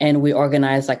 And we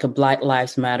organized like a Black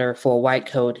Lives Matter for White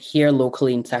Coat here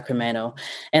locally in Sacramento.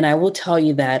 And I will tell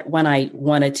you that when I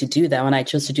wanted to do that, when I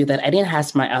chose to do that, I didn't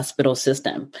ask my hospital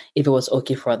system if it was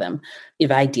okay for them,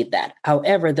 if I did that.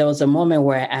 However, there was a moment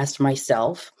where I asked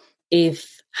myself,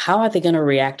 how are they going to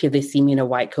react if they see me in a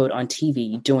white coat on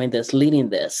TV doing this, leading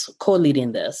this,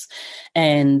 co-leading this?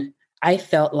 And I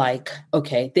felt like,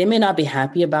 okay, they may not be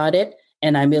happy about it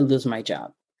and I may lose my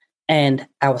job. And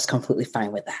I was completely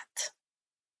fine with that.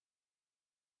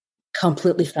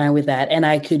 Completely fine with that. And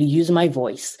I could use my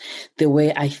voice the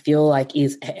way I feel like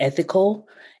is ethical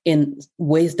in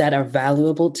ways that are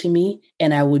valuable to me.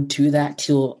 And I would do that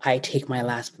till I take my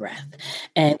last breath.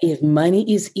 And if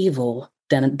money is evil,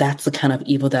 then that's the kind of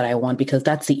evil that I want, because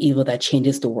that's the evil that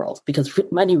changes the world, because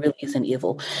money really isn't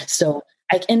evil. So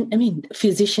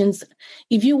physicians,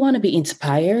 if you want to be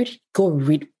inspired, go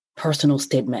read personal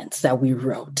statements that we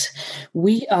wrote.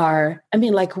 We are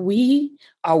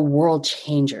world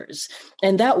changers.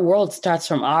 And that world starts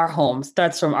from our home,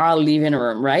 starts from our living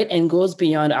room, right? And goes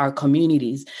beyond our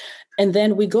communities. And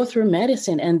then we go through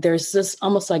medicine, and there's this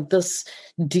almost like this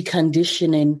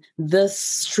deconditioning, this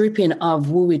stripping of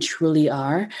who we truly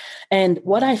are. And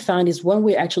what I found is when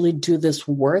we actually do this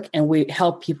work and we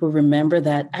help people remember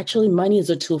that actually money is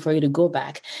a tool for you to go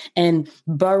back and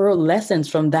borrow lessons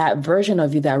from that version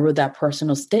of you that wrote that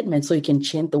personal statement so you can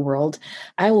change the world,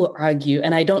 I will argue,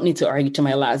 and I don't need to argue to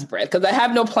my last breath because I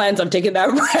have no plans on taking that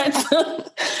breath,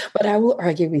 but I will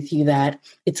argue with you that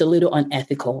it's a little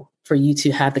unethical for you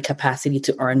to have the capacity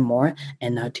to earn more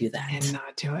and not do that. And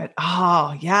not do it.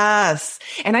 Oh, yes.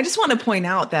 And I just want to point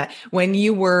out that when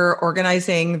you were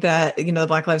organizing the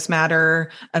Black Lives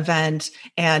Matter event,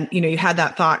 and, you had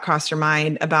that thought cross your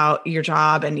mind about your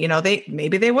job, and,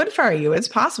 maybe they would fire you. It's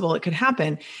possible. It could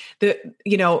happen.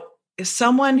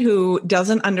 Someone who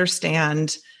doesn't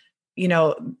understand,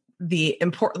 the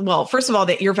important, well, first of all,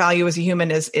 that your value as a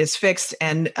human is fixed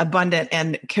and abundant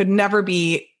and could never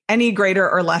be any greater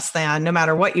or less than, no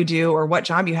matter what you do or what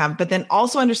job you have, but then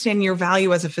also understanding your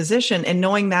value as a physician and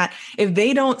knowing that if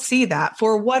they don't see that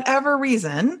for whatever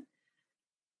reason,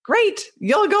 great,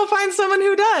 you'll go find someone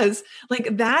who does.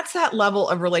 Like, that's that level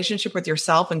of relationship with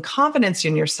yourself and confidence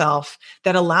in yourself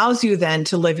that allows you then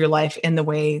to live your life in the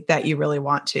way that you really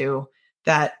want to,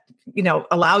 that,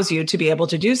 allows you to be able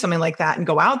to do something like that and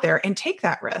go out there and take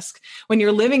that risk. When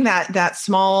you're living that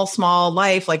small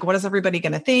life, like, what is everybody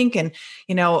going to think? And,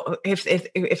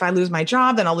 if I lose my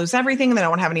job, then I'll lose everything, and then I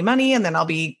won't have any money, and then I'll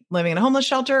be living in a homeless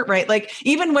shelter, right? Like,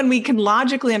 even when we can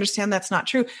logically understand that's not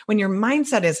true, when your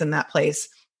mindset is in that place,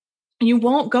 you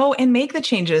won't go and make the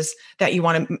changes that you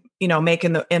want to, make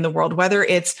in the world, whether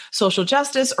it's social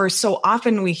justice, or so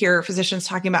often we hear physicians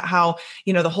talking about how,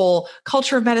 the whole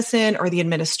culture of medicine or the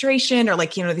administration, or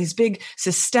these big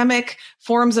systemic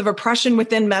forms of oppression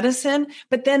within medicine,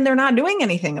 but then they're not doing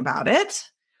anything about it,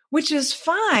 which is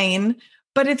fine.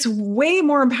 But it's way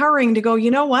more empowering to go, you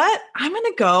know what, I'm going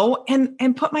to go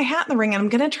and put my hat in the ring, and I'm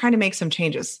going to try to make some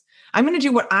changes. I'm going to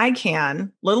do what I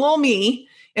can, little old me,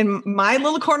 in my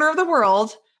little corner of the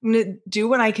world. I'm going to do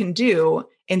what I can do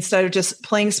instead of just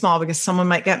playing small because someone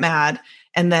might get mad.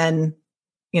 And then,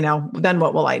 then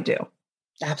what will I do?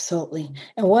 Absolutely.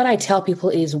 And what I tell people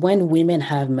is when women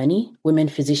have money, women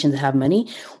physicians have money,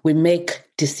 we make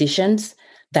decisions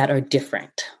that are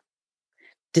different,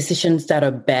 decisions that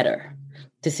are better,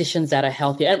 decisions that are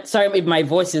healthier. And sorry if my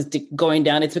voice is going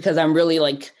down. It's because I'm really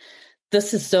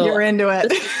this is so... You're into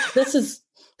it. This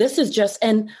is just...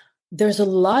 And there's a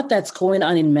lot that's going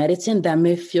on in medicine that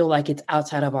may feel like it's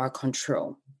outside of our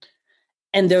control.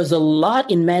 And there's a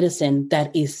lot in medicine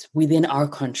that is within our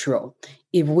control.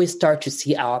 If we start to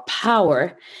see our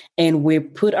power and we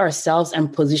put ourselves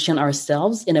and position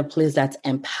ourselves in a place that's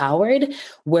empowered,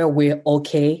 where we're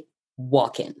okay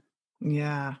walking.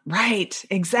 Yeah, right.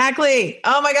 Exactly.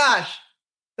 Oh my gosh.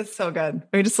 That's so good.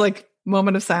 We just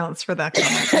moment of silence for that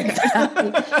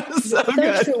comment. So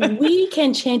good. True. We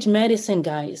can change medicine,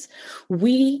 guys.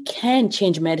 We can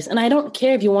change medicine. And I don't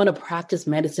care if you want to practice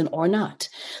medicine or not.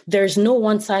 There's no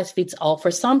one size fits all.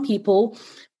 For some people,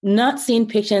 not seeing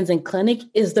patients in clinic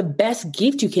is the best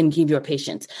gift you can give your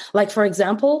patients. Like, for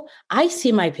example, I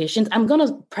see my patients. I'm going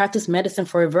to practice medicine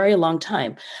for a very long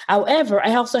time. However,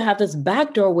 I also have this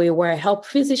backdoor way where I help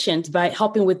physicians by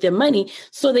helping with their money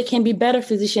so they can be better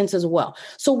physicians as well.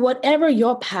 So whatever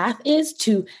your path is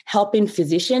to helping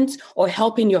physicians or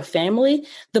helping your family,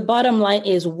 the bottom line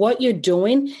is what you're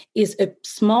doing is a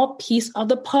small piece of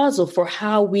the puzzle for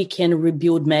how we can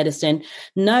rebuild medicine,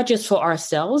 not just for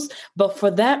ourselves, but for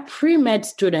that pre-med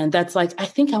student that's I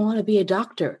think I want to be a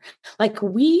doctor.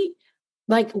 We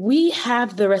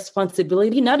have the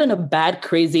responsibility, not in a bad,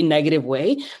 crazy, negative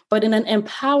way, but in an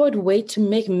empowered way to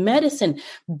make medicine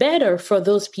better for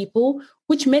those people,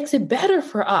 which makes it better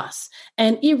for us.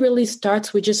 And it really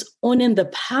starts with just owning the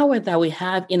power that we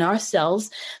have in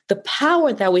ourselves, the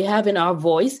power that we have in our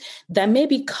voice that may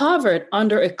be covered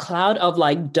under a cloud of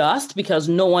dust because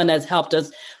no one has helped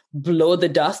us blow the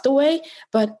dust away,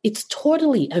 but it's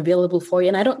totally available for you.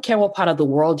 And I don't care what part of the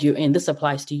world you're in. This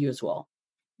applies to you as well.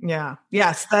 Yeah.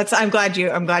 Yes. I'm glad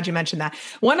you mentioned that.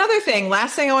 One other thing,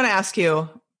 last thing I want to ask you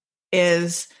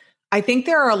is, I think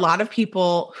there are a lot of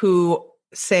people who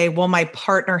say, well, my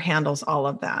partner handles all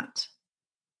of that.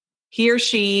 he or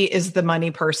she is the money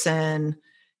person.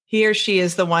 He or she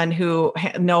is the one who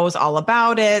knows all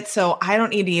about it. So I don't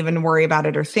need to even worry about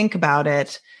it or think about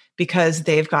it because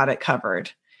they've got it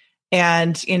covered.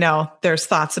 And, there's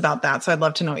thoughts about that. So I'd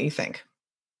love to know what you think.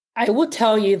 I will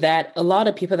tell you that a lot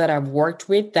of people that I've worked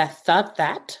with that thought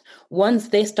that once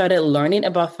they started learning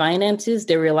about finances,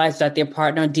 they realized that their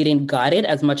partner didn't got it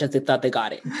as much as they thought they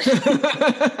got it.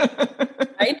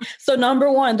 Right? So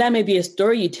number one, that may be a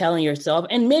story you're telling yourself,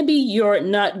 and maybe you're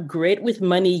not great with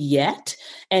money yet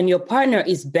and your partner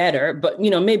is better, but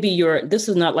maybe this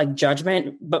is not like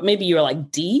judgment, but maybe you're like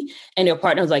D and your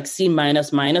partner's like C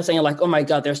minus, and you're like, oh my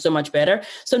God, they're so much better.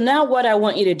 So now what I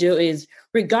want you to do is,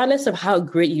 regardless of how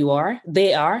great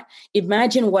they are,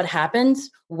 imagine what happens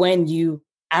when you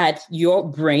add your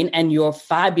brain and your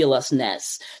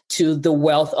fabulousness to the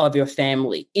wealth of your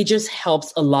family. It just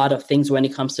helps a lot of things when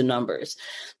it comes to numbers.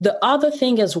 The other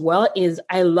thing as well is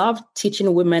I love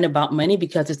teaching women about money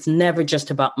because it's never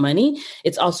just about money.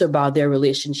 It's also about their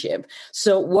relationship.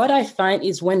 So what I find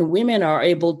is when women are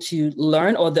able to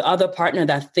learn, or the other partner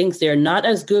that thinks they're not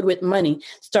as good with money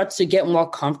starts to get more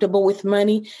comfortable with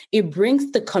money, it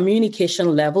brings the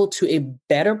communication level to a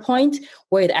better point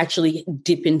where it actually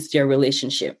deepens their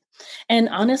relationship. And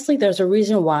honestly, there's a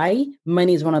reason why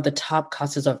money is one of the top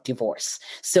causes of divorce.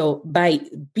 So by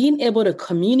being able to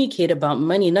communicate about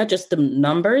money, not just the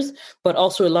numbers, but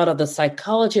also a lot of the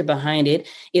psychology behind it,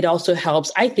 it also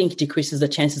helps, I think, decreases the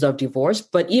chances of divorce.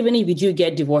 But even if you do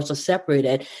get divorced or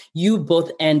separated, you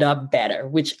both end up better,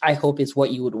 which I hope is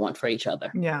what you would want for each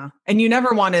other. Yeah. And you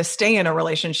never want to stay in a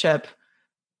relationship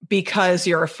because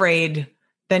you're afraid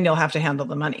then you'll have to handle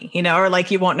the money, or like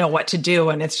you won't know what to do.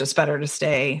 And it's just better to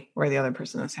stay where the other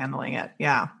person is handling it.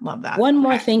 Yeah. Love that. One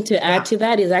more thing to add to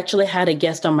that is I actually had a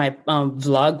guest on my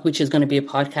vlog, which is going to be a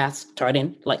podcast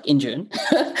starting like in June.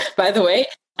 By the way,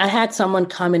 I had someone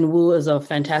come and who is a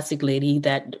fantastic lady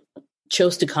that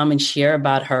chose to come and share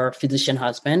about her physician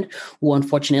husband, who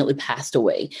unfortunately passed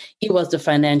away. He was the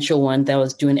financial one that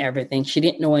was doing everything. She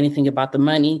didn't know anything about the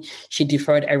money. She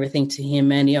deferred everything to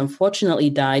him. And he unfortunately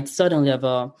died suddenly of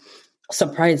while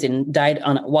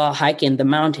hiking the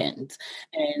mountains.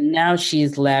 And now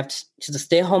she's left. She's a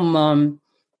stay-at-home mom,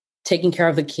 taking care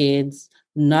of the kids,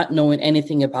 not knowing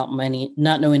anything about money,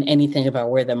 not knowing anything about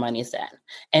where the money is at,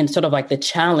 and sort of like the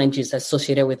challenges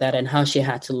associated with that and how she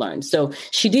had to learn. So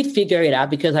she did figure it out,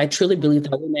 because I truly believe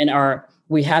that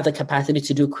we have the capacity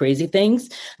to do crazy things.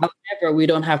 However, we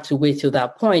don't have to wait till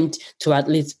that point to at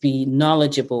least be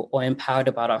knowledgeable or empowered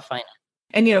about our finance.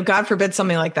 And, God forbid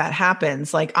something like that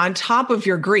happens, like on top of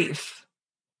your grief,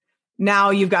 now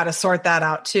you've got to sort that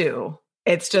out too.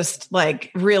 It's just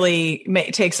like really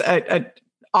takes a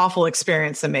awful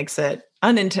experience that makes it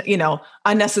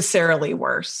unnecessarily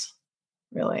worse.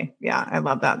 Really. Yeah. I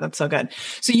love that. That's so good.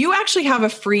 So you actually have a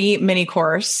free mini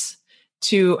course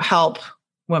to help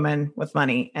women with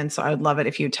money. And so I would love it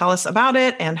if you tell us about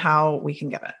it and how we can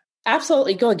get it.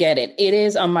 Absolutely. Go get it. It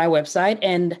is on my website.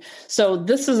 And so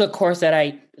this is a course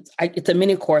that it's a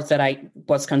mini course that I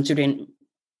was considering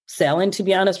selling, to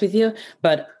be honest with you,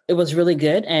 but it was really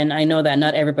good. And I know that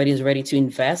not everybody is ready to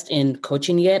invest in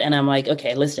coaching yet. And I'm like,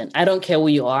 okay, listen, I don't care who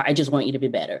you are. I just want you to be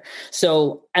better.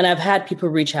 So, and I've had people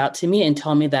reach out to me and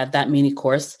tell me that mini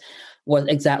course was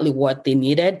exactly what they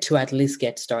needed to at least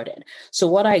get started. So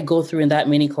what I go through in that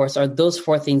mini course are those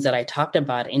 4 things that I talked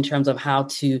about in terms of how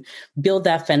to build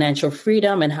that financial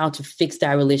freedom and how to fix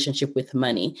that relationship with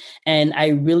money. And I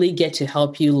really get to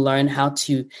help you learn how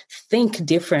to think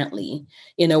differently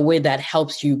in a way that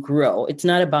helps you grow. It's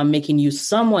not about making you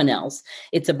someone else.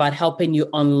 It's about helping you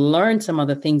unlearn some of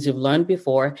the things you've learned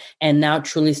before and now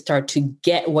truly start to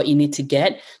get what you need to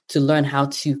get to learn how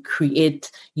to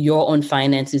create your own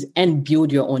finances and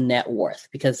build your own net worth,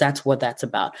 because that's what that's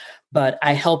about. But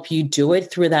I help you do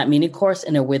it through that mini course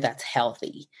in a way that's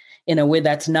healthy, in a way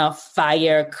that's not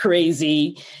fire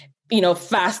crazy,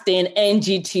 fasting,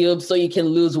 NG tubes so you can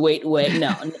lose weight.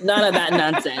 No, none of that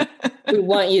nonsense. We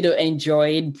want you to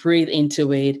enjoy it, breathe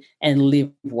into it, and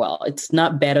live well. It's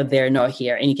not better there nor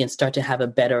here. And you can start to have a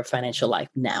better financial life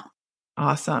now.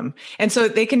 Awesome. And so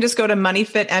they can just go to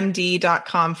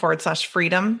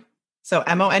moneyfitmd.com/freedom. So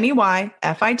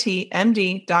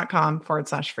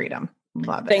MONEYFITMD.com/freedom.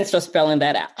 Love it. Thanks for spelling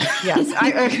that out. Yes.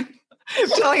 I'm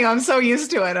telling you, I'm so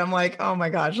used to it. I'm like, oh my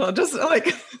gosh. I'll just like,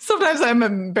 sometimes I'm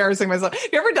embarrassing myself. Have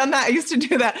you ever done that? I used to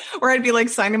do that where I'd be like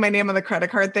signing my name on the credit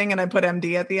card thing and I put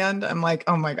MD at the end. I'm like,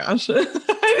 oh my gosh.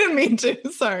 I didn't mean to.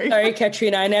 Sorry. Sorry,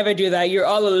 Katrina. I never do that. You're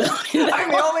all alone.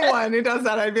 I'm the only one who does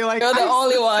that. I'd be like, you're the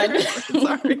only one.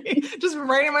 Sorry. Just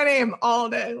writing my name all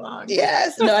day long.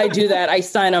 Yes. No, I do that. I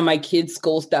sign on my kids'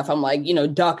 school stuff. I'm like,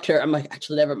 doctor. I'm like,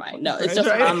 actually, never mind. No, it's just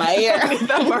mama here.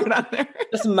 That part on there.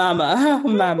 Just mama.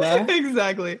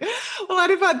 Exactly. Well,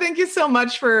 Adifat, thank you so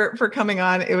much for coming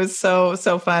on. It was so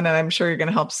fun. And I'm sure you're going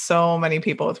to help so many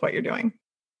people with what you're doing.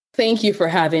 Thank you for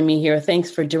having me here.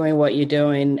 Thanks for doing what you're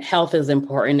doing. Health is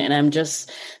important. And I'm just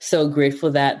so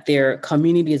grateful that there are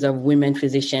communities of women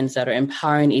physicians that are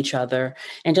empowering each other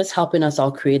and just helping us all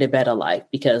create a better life,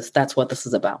 because that's what this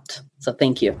is about. So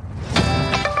thank you.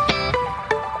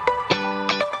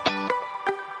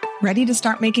 Ready to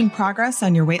start making progress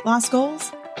on your weight loss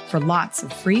goals? For lots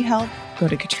of free help, go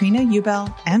to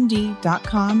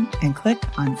KatrinaUbelMD.com and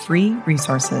click on free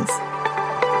resources.